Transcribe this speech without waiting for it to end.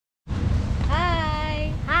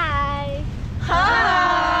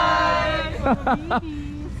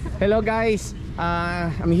Hello guys,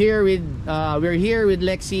 I'm here with we're here with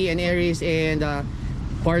Lexi and Aerice, and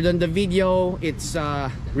pardon the video, it's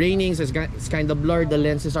raining, so it's kind of blurred, the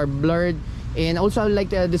lenses are blurred. And also, I would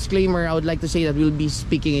like a disclaimer, I would like to say that we'll be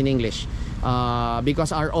speaking in English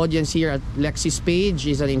because our audience here at Lexi's page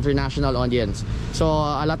is an international audience. So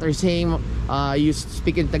a lot are saying you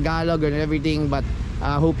speak in Tagalog and everything, but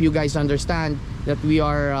I hope you guys understand that we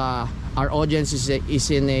are our audience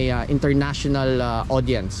is in a international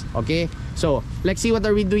audience. Okay, so Lexi, what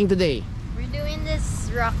are we doing today? We're doing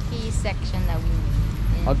this rocky section that we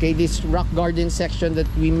made. Okay, this rock garden section that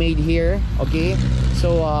we made here. Okay,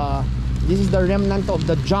 so this is the remnant of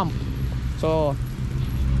the jump. So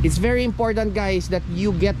it's very important, guys, that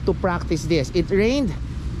you get to practice this. It rained,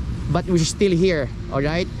 but we're still here. All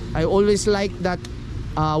right, I always like that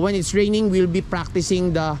when it's raining, we'll be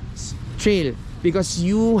practicing the trail, because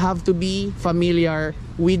you have to be familiar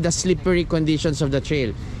with the slippery conditions of the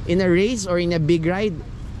trail. In a race or in a big ride,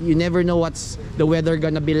 you never know what's the weather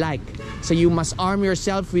gonna be like. So you must arm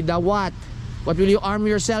yourself with the what? What will you arm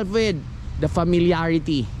yourself with? The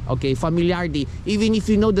familiarity. Okay, familiarity. Even if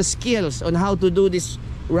you know the skills on how to do this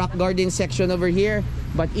rock garden section over here,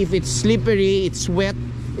 but if it's slippery, it's wet,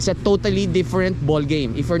 it's a totally different ball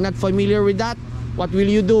game. If you're not familiar with that, what will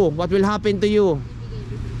you do? What will happen to you?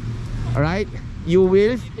 All right, you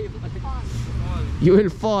will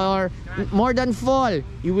fall, or more than fall,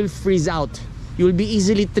 you will freeze out. You will be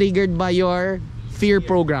easily triggered by your fear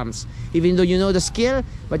programs, even though you know the skill,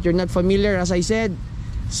 but you're not familiar, as I said.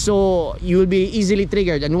 So you will be easily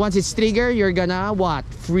triggered, and once it's triggered, you're gonna what?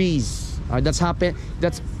 Freeze. That's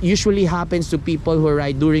usually happens to people who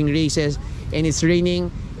ride during races and it's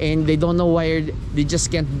raining and they don't know why they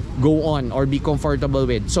just can't go on or be comfortable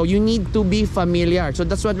with. So you need to be familiar. So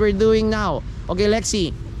that's what we're doing now. Okay,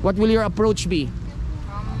 Lexi, what will your approach be?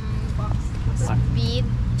 Speed.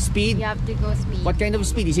 Speed? You have to go speed. What kind of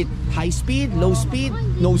speed? Is it high speed, low speed,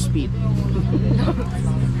 no speed?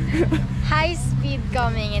 High speed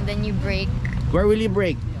coming, and then you brake. Where will you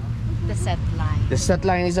brake? The set line. The set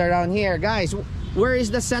line is around here. Guys, where is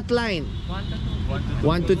the set line?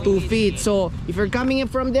 1 to 2 feet. So if you're coming in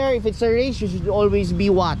from there, if it's a race, you should always be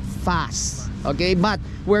what? Fast. Okay, but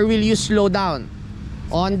where will you slow down?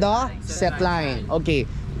 On the set line. Okay,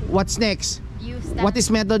 what's next? What is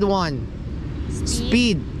method 1?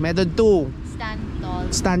 Speed. Method 2? Stand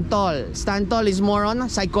tall. Stand tall. Stand tall is more on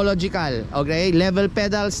psychological. Okay, level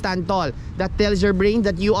pedal, stand tall. That tells your brain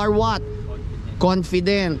that you are what?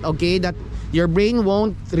 Confident. Okay, that your brain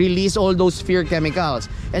won't release all those fear chemicals.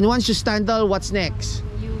 And once you stand tall, what's next?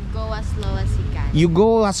 You go as slow as you can. You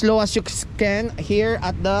go as slow as you can here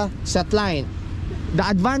at the set line. The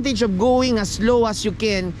advantage of going as slow as you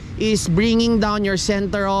can is bringing down your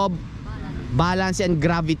center of balance and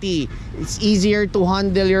gravity. It's easier to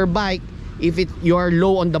handle your bike if you're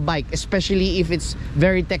low on the bike, especially if it's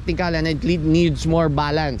very technical and it needs more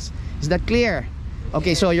balance. Is that clear?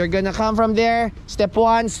 Okay, so you're gonna come from there. Step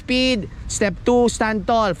 1, speed. Step 2, stand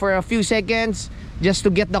tall for a few seconds just to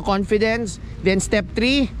get the confidence. Then step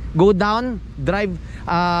 3, go down, drive,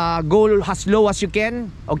 go as low as you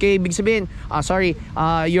can. Okay, ibig sabihin,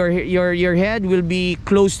 your head will be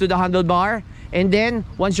close to the handlebar. And then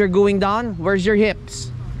once you're going down, where's your hips?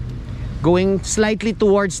 Going slightly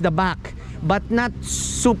towards the back, but not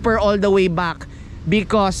super all the way back,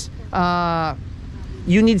 because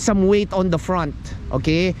you need some weight on the front.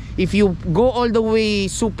 Okay, if you go all the way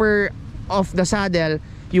super off the saddle,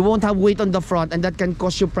 you won't have weight on the front, and that can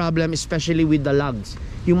cause you problem, especially with the lugs.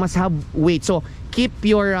 You must have weight, so keep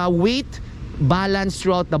your weight balanced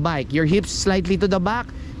throughout the bike. Your hips slightly to the back,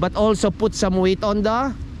 but also put some weight on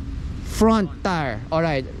the front tire. All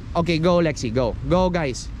right, okay, go Lexi, go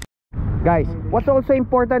guys. What's also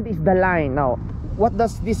important is the line. Now, what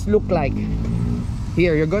does this look like?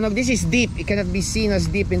 Here, this is deep. It cannot be seen as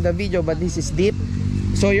deep in the video, but this is deep.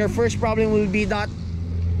 So your first problem will be that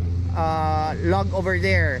log over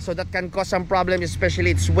there. So that can cause some problem,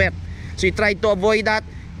 especially it's wet. So you try to avoid that.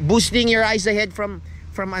 Boosting your eyes ahead from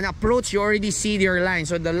an approach, you already see your line.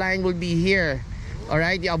 So the line will be here.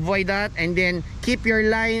 Alright, you avoid that, and then keep your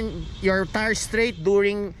tire straight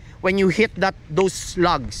when you hit those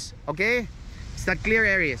logs. Okay? Is that clear,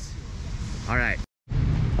 Aerice? Alright.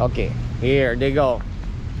 Okay, here they go.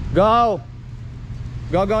 Go,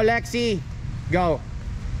 Lexi, go.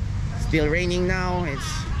 Still raining now.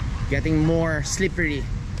 It's getting more slippery.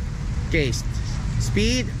 Okay,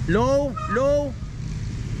 speed, low.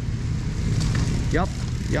 Yup.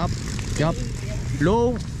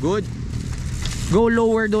 Low, good. Go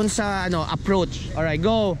lower doon sa approach. Alright,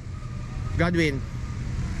 go. Godwin.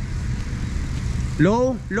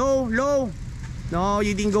 Low. No,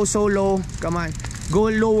 you didn't go so low. Come on.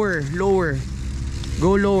 Go lower, lower.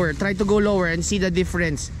 Go lower. Try to go lower and see the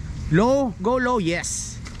difference. Low, go low.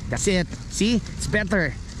 Yes. That's it. See? It's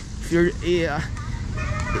better. If you're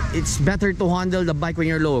it's better to handle the bike when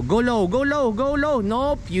you're low. Go low, go low, go low.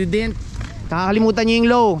 Nope, you didn't. Nakakalimutan niyo yung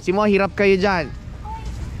low. Si mo, hirap kayo dyan.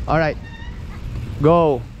 Alright.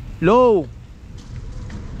 Go. Low.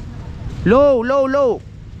 Low, low, low.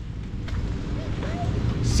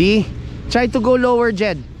 See? Try to go lower,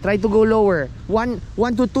 Jed. Try to go lower. 1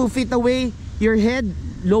 to 2 feet away, your head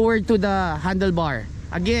lower to the handlebar.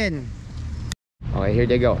 Again. Okay, here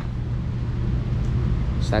they go.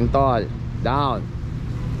 Stand tall. Down.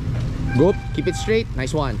 Go. Keep it straight.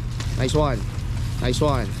 Nice one. Nice one. Nice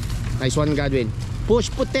one. Nice one, Godwin.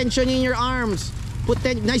 Push. Put tension in your arms.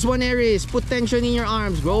 Nice one, Aerice. Put tension in your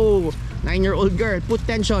arms. Go. 9-year-old girl. Put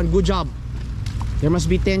tension. Good job. There must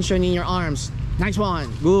be tension in your arms. Nice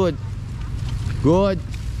one. Good. Good.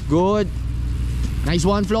 Good. Nice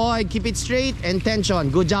one, Floyd. Keep it straight and tension.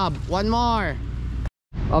 Good job. One more.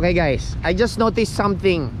 Okay, guys. I just noticed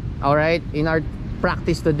something. Alright. In our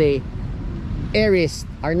practice today, Aerice,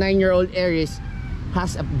 our 9-year-old Aerice,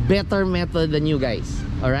 has a better method than you guys.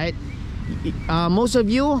 Alright. Most of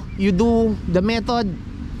you do the method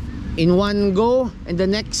in one go, and the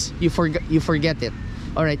next you forget it.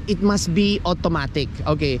 Alright, it must be automatic.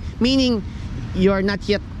 Okay, meaning you are not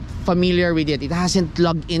yet familiar with it. It hasn't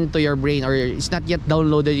logged into your brain, or it's not yet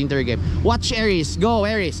downloaded into your game. Watch Aerice. Go,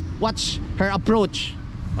 Aerice. Watch her approach.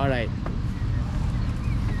 Alright,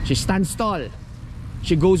 she stands tall,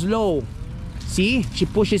 she goes low. See, she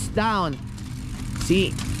pushes down.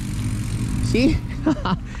 See, see.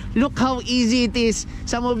 Look how easy it is.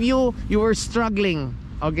 Some of you were struggling.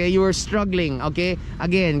 Okay, you were struggling. Okay,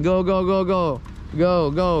 again, go, go, go, go,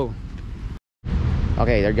 go, go.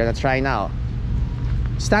 Okay, they're gonna try now.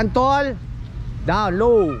 Stand tall, down,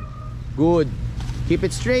 low. Good. Keep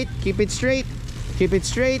it straight, keep it straight, keep it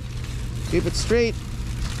straight, keep it straight,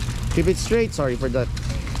 keep it straight. Sorry for that.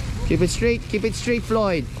 Keep it straight,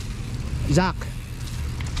 Floyd. Zach,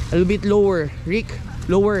 a little bit lower. Rick,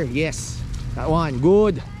 lower. Yes, that one.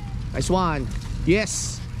 Good. Nice one.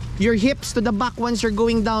 Yes. Your hips to the back once you're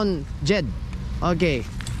going down, Jed. Okay.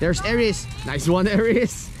 There's Aerice. Nice one,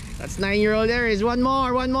 Aerice. That's 9-year-old Aerice. One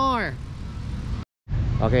more, one more.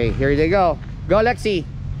 Okay, here they go. Go, Lexi.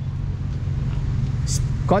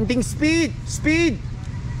 Counting speed. Speed.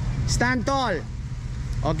 Stand tall.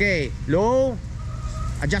 Okay. Low.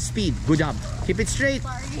 Adjust speed. Good job. Keep it straight.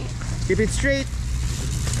 Keep it straight.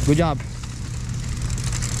 Good job.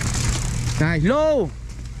 Nice. Low.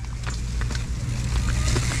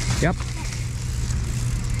 Yep.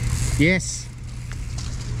 Yes.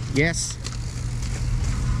 Yes.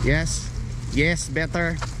 Yes. Yes.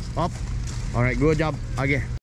 Better. Up. Alright. Good job. Okay.